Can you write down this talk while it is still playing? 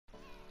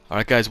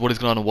Alright guys, what is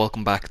going on and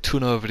welcome back to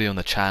another video on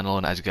the channel.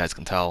 And as you guys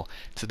can tell,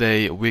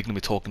 today we're going to be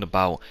talking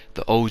about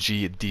the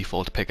OG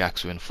default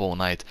pickaxe in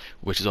Fortnite,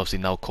 which is obviously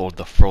now called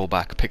the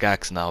Throwback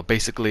Pickaxe. Now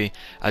basically,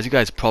 as you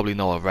guys probably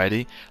know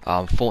already,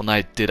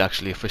 Fortnite did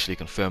actually officially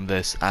confirm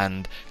this,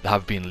 and there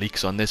have been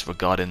leaks on this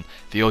regarding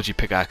the OG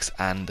pickaxe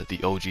and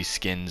the OG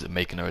skins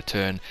making a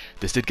return.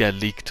 This did get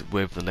leaked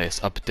with the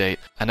latest update,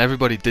 and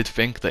everybody did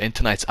think that in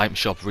tonight's item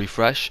shop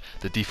refresh,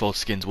 the default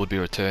skins would be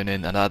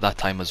returning, and at that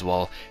time as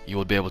well, you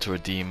would be able to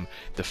redeem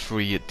the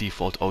free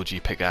default OG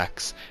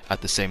pickaxe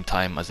at the same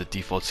time as the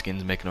default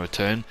skins making a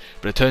return.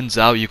 But it turns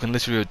out you can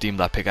literally redeem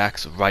that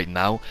pickaxe right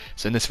now.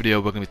 So in this video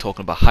we're going to be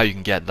talking about how you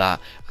can get that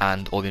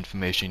and all the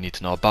information you need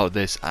to know about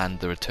this and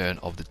the return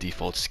of the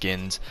default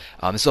skins.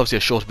 This is obviously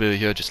a short video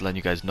here, just letting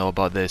you guys know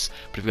about this,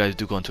 but if you guys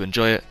do go on to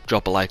enjoy it,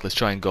 drop a like. Let's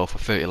try and go for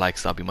 30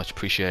 likes, that'd be much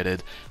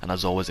appreciated. And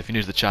as always, if you're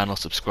new to the channel,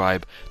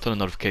 subscribe, turn on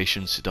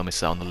notifications so you don't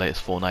miss out on the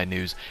latest Fortnite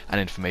news and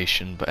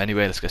information. But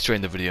anyway, let's get straight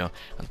in the video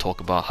and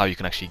talk about how you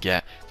can actually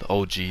get the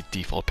OG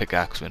default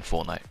pickaxe in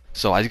Fortnite.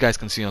 So as you guys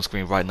can see on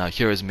screen right now,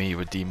 here is me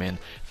redeeming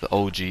the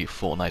OG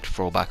Fortnite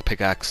Throwback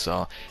Pickaxe.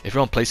 So if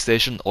you're on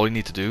PlayStation, all you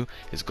need to do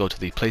is go to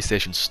the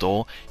PlayStation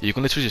Store. You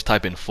can literally just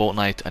type in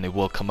Fortnite and it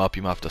will come up.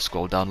 You might have to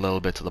scroll down a little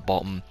bit to the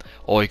bottom,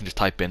 or you can just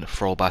type in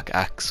Throwback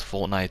Axe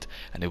Fortnite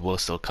and it will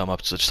still come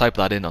up. So just type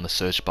that in on the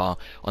search bar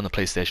on the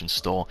PlayStation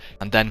Store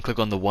and then click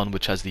on the one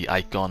which has the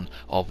icon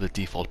of the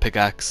default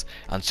pickaxe.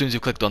 And as soon as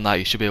you've clicked on that,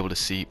 you should be able to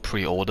see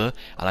pre-order.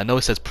 And I know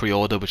it says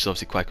pre-order, which is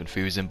obviously quite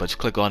confusing, but just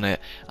click on it,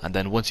 and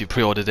then once you've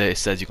pre-ordered it, it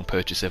says you can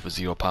purchase it for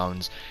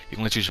 £0. You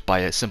can literally just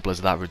buy it, simple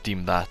as that,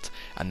 redeem that,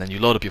 and then you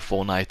load up your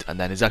Fortnite and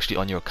then it's actually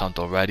on your account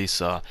already.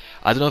 So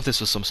I don't know if this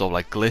was some sort of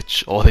like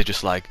glitch or they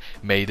just like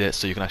made it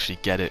so you can actually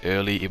get it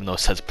early even though it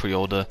says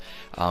pre-order.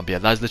 But yeah,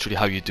 that's literally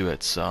how you do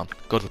it. So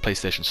go to the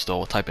PlayStation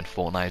Store, type in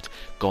Fortnite,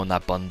 go in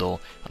that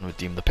bundle and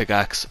redeem the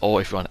pickaxe. Or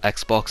if you're on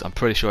Xbox, I'm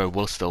pretty sure it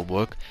will still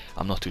work.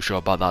 I'm not too sure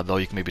about that though,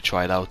 you can maybe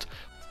try it out.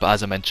 But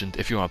as I mentioned,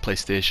 if you're on a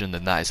PlayStation,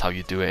 then that is how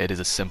you do it. It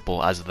is as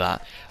simple as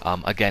that.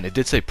 Again, it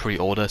did say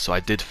pre-order, so I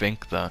did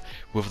think that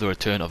with the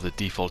return of the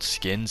default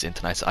skins in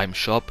tonight's item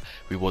shop,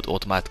 we would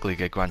automatically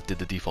get granted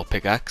the default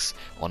pickaxe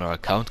on our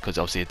account, because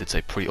obviously it did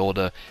say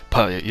pre-order.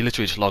 But you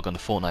literally just log on to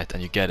Fortnite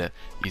and you get it,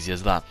 easy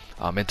as that.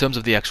 In terms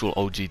of the actual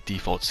OG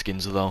default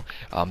skins though,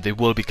 they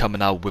will be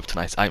coming out with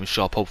tonight's item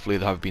shop. Hopefully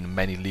there have been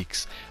many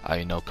leaks,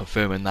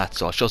 confirming that.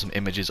 So I'll show some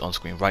images on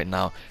screen right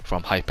now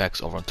from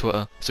Hypex over on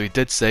Twitter. So he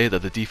did say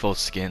that the default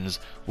skins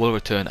will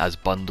return as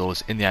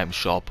bundles in the item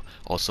shop,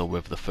 also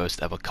with the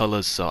first ever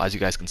colors. So as you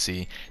guys can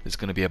see, there's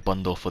going to be a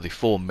bundle for the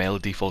 4 male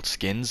default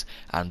skins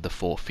and the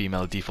 4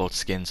 female default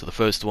skins. So the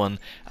first one,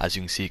 as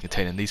you can see,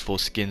 containing these 4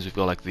 skins, we've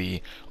got like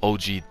the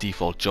OG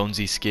default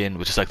Jonesy skin,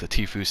 which is like the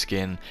Tfue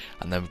skin,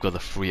 and then we've got the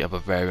 3 other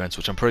variants,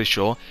 which I'm pretty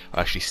sure are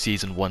actually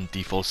season 1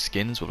 default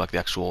skins with like the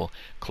actual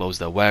clothes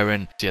they're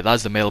wearing. So yeah,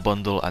 that's the male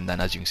bundle, and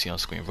then as you can see on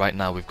screen right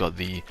now, we've got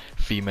the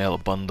female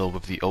bundle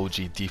with the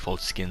OG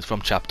default skins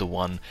from chapter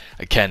 1.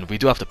 Again, we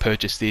do have to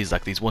purchase these,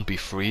 like these won't be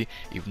free,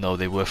 even though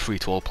they were free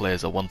to all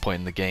players at one point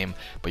in the game,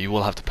 but you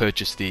will have to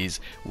purchase these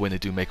when they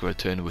do make a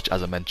return, which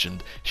as I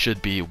mentioned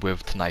should be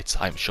with tonight's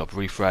item shop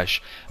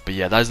refresh. But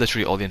yeah, that is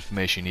literally all the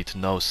information you need to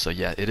know. So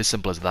yeah, it is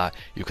simple as that.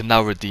 You can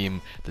now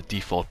redeem the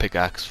default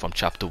pickaxe from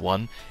chapter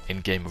 1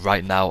 in game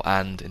right now,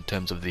 and in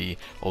terms of the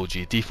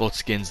OG default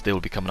skins, they will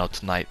be coming out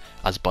tonight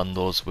as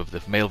bundles with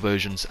the male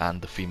versions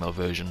and the female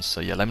versions.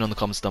 So yeah, let me know in the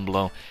comments down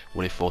below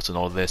what your thoughts on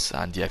all of this,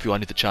 and yeah, if you are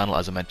new to the channel,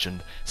 as I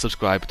mentioned,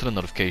 subscribe, turn on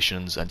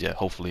notifications, and yeah,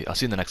 hopefully I'll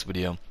see you in the next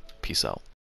video. Peace out.